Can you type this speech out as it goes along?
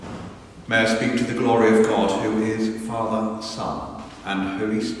May I speak to the glory of God, who is Father, Son, and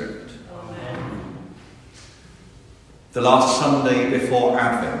Holy Spirit. Amen. The last Sunday before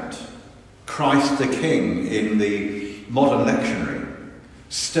Advent, Christ the King in the modern lectionary,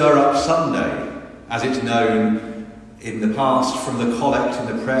 Stir Up Sunday, as it's known in the past from the collect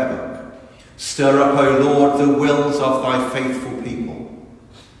in the prayer book. Stir up, O Lord, the wills of thy faithful people.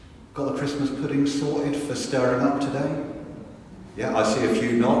 Got the Christmas pudding sorted for stirring up today? Yeah, I see a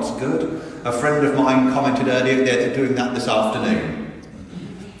few nods, good. A friend of mine commented earlier they're doing that this afternoon.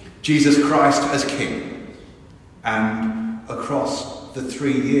 Jesus Christ as King. And across the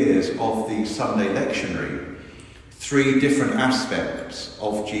 3 years of the Sunday lectionary, 3 different aspects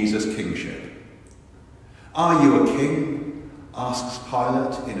of Jesus' kingship. Are you a king? Asks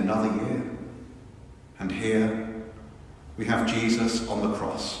Pilate in another year. And here we have Jesus on the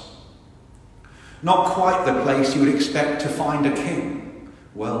cross. Not quite the place you would expect to find a king.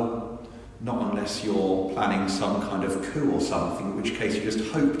 Well, not unless you're planning some kind of coup or something, in which case you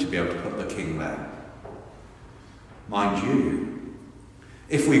just hope to be able to put the king there. Mind you,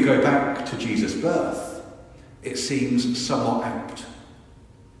 if we go back to Jesus' birth, it seems somewhat apt.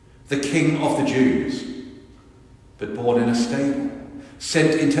 The King of the Jews, but born in a stable,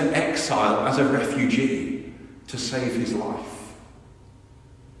 sent into exile as a refugee to save his life.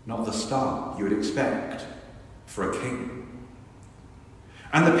 Not the start you would expect for a king.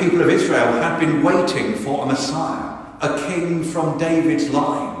 And the people of Israel had been waiting for a Messiah, a king from David's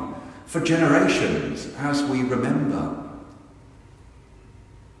line, for generations, as we remember.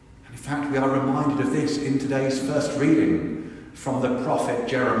 And in fact, we are reminded of this in today's first reading from the prophet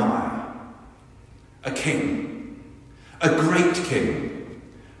Jeremiah. A king, a great king,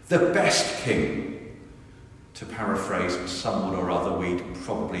 the best king. To paraphrase someone or other we'd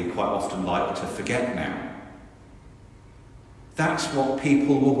probably quite often like to forget now. That's what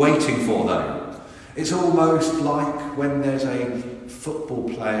people were waiting for, though. It's almost like when there's a football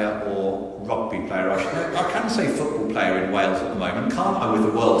player or rugby player. I can say football player in Wales at the moment, can't I, with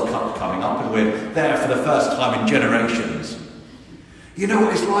the World Cup coming up and we're there for the first time in generations. You know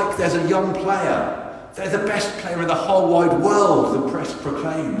what it's like? There's a young player. They're the best player in the whole wide world, the press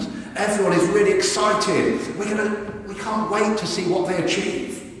proclaims. Everyone is really excited. We can't wait to see what they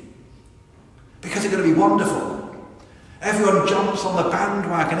achieve. Because it's going to be wonderful. Everyone jumps on the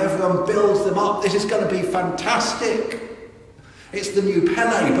bandwagon. Everyone builds them up. This is going to be fantastic. It's the new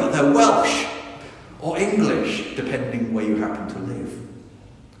Pele, but they're Welsh or English, depending where you happen to live.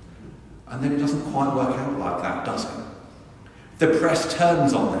 And then it doesn't quite work out like that, does it? The press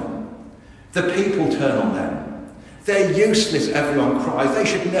turns on them. The people turn on them. They're useless, everyone cries. They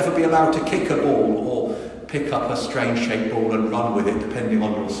should never be allowed to kick a ball or pick up a strange-shaped ball and run with it, depending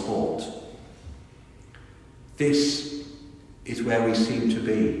on your sport. This is where we seem to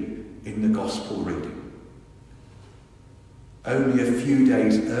be in the Gospel reading. Only a few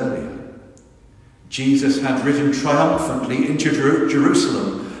days earlier, Jesus had ridden triumphantly into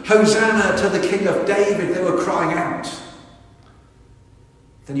Jerusalem. Hosanna to the King of David, they were crying out.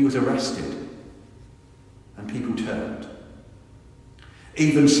 Then he was arrested, and people turned.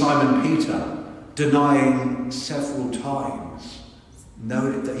 Even Simon Peter, denying several times,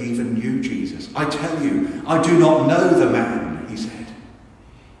 knowing that he even knew Jesus. I tell you, I do not know the man, he said.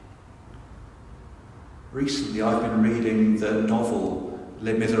 Recently I've been reading the novel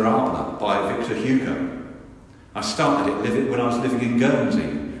Les Miserables by Victor Hugo. I started it when I was living in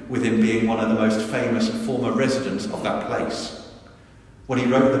Guernsey, with him being one of the most famous former residents of that place. When he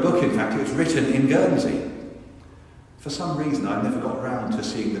wrote the book, in fact, it was written in Guernsey. For some reason, I never got around to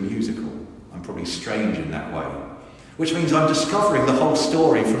seeing the musical. I'm probably strange in that way. Which means I'm discovering the whole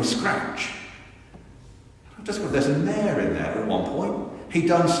story from scratch. I've discovered there's a mayor in there at one point. He'd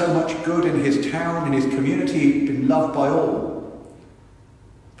done so much good in his town, in his community, he'd been loved by all.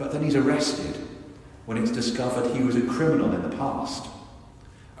 But then he's arrested when it's discovered he was a criminal in the past.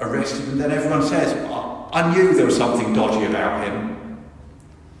 Arrested, and then everyone says, I knew there was something dodgy about him.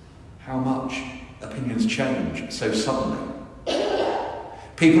 How much opinions change so suddenly.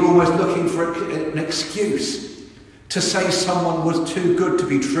 People almost looking for an excuse to say someone was too good to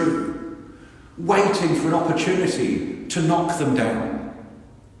be true, waiting for an opportunity to knock them down.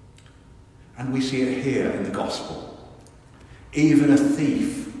 And we see it here in the Gospel. Even a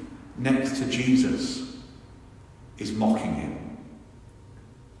thief next to Jesus is mocking him.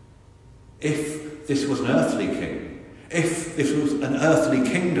 If this was an earthly king, if this was an earthly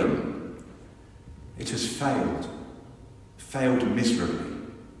kingdom, it has failed miserably.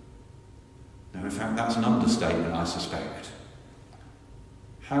 No, in fact, that's an understatement, I suspect.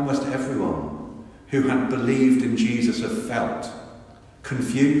 How must everyone who had believed in Jesus have felt?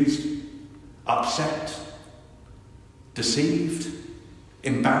 Confused, upset, deceived,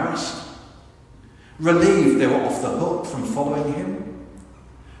 embarrassed, relieved they were off the hook from following him,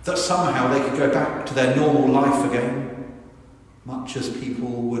 that somehow they could go back to their normal life again, much as people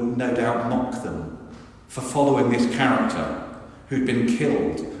would no doubt mock them for following this character who'd been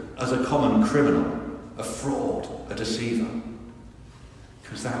killed as a common criminal, a fraud, a deceiver.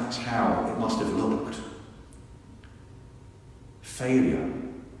 Because that's how it must have looked. Failure,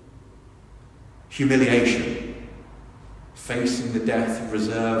 humiliation, facing the death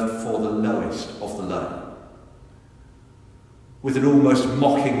reserved for the lowest of the low. With an almost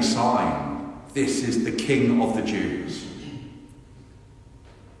mocking sign, "This is the King of the Jews."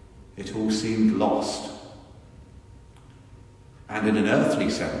 It all seemed lost. And in an earthly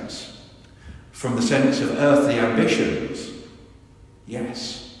sense, from the sense of earthly ambitions,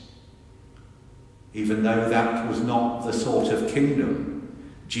 yes. Even though that was not the sort of kingdom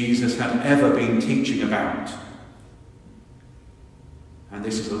Jesus had ever been teaching about. And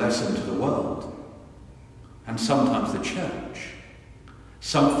this is a lesson to the world, and sometimes the church,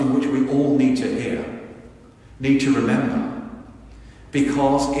 something which we all need to hear, need to remember,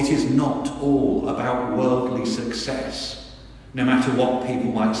 because it is not all about worldly success, no matter what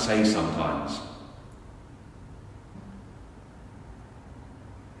people might say sometimes.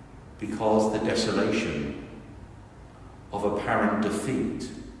 Because the desolation of apparent defeat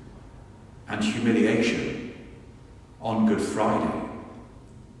and humiliation on Good Friday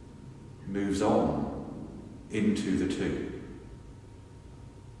moves on into the tomb.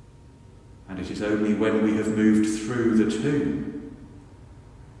 And it is only when we have moved through the tomb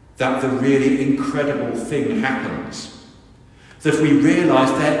that the really incredible thing happens, that we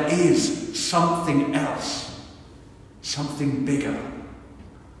realise there is something else, something bigger,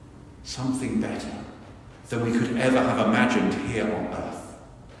 something better than we could ever have imagined here on earth.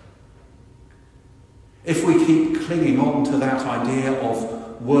 If we keep clinging on to that idea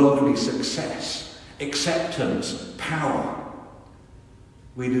of worldly success, acceptance, power,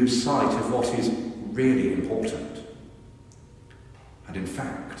 we lose sight of what is really important. And in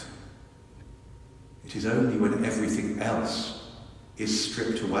fact, it is only when everything else is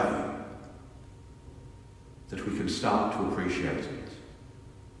stripped away that we can start to appreciate it.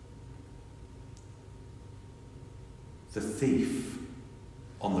 The thief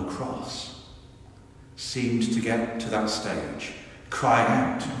on the cross seemed to get to that stage, crying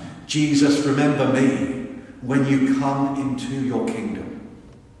out, "Jesus, remember me when you come into your kingdom."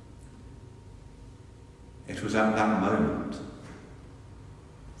 It was at that moment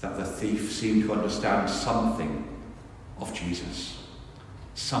that the thief seemed to understand something of Jesus,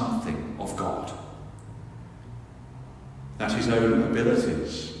 something of God. That his own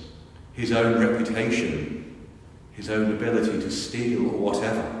abilities, his own reputation, his own ability to steal or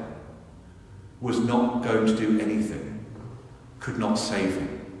whatever, was not going to do anything, could not save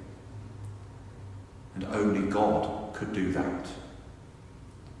him. And only God could do that.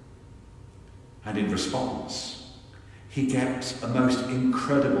 And in response, he gets a most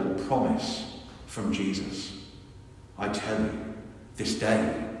incredible promise from Jesus. "I tell you, this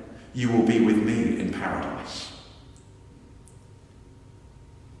day you will be with me in paradise."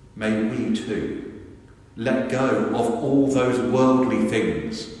 May we too let go of all those worldly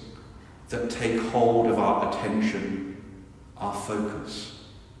things that take hold of our attention, our focus,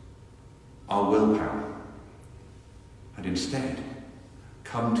 our willpower, and instead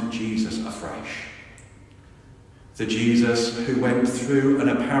come to Jesus afresh. The Jesus who went through an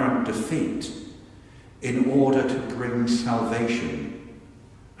apparent defeat in order to bring salvation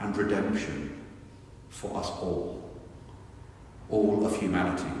and redemption for us all of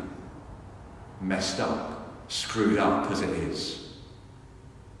humanity, messed up, screwed up as it is.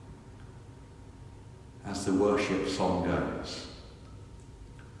 As the worship song goes,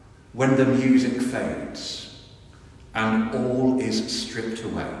 when the music fades and all is stripped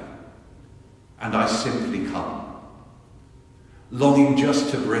away, and I simply come, longing just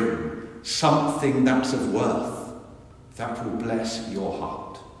to bring something that's of worth that will bless your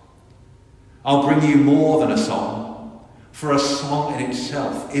heart. I'll bring you more than a song, for a song in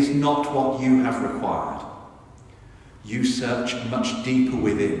itself is not what you have required. You search much deeper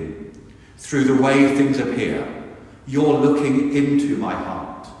within. Through the way things appear, you're looking into my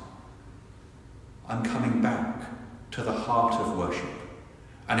heart. I'm coming back to the heart of worship,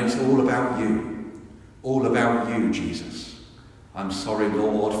 and it's all about you, Jesus. I'm sorry,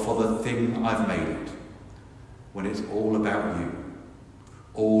 Lord, for the thing I've made it, when it's all about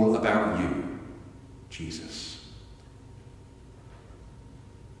you, Jesus.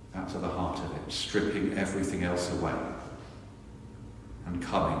 That's at the heart of it, stripping everything else away and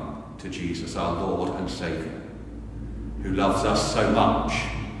coming to Jesus, our Lord and Saviour, who loves us so much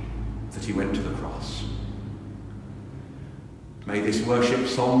that he went to the cross. May this worship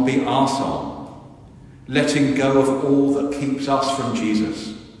song be our song, letting go of all that keeps us from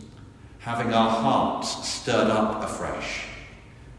Jesus, having our hearts stirred up afresh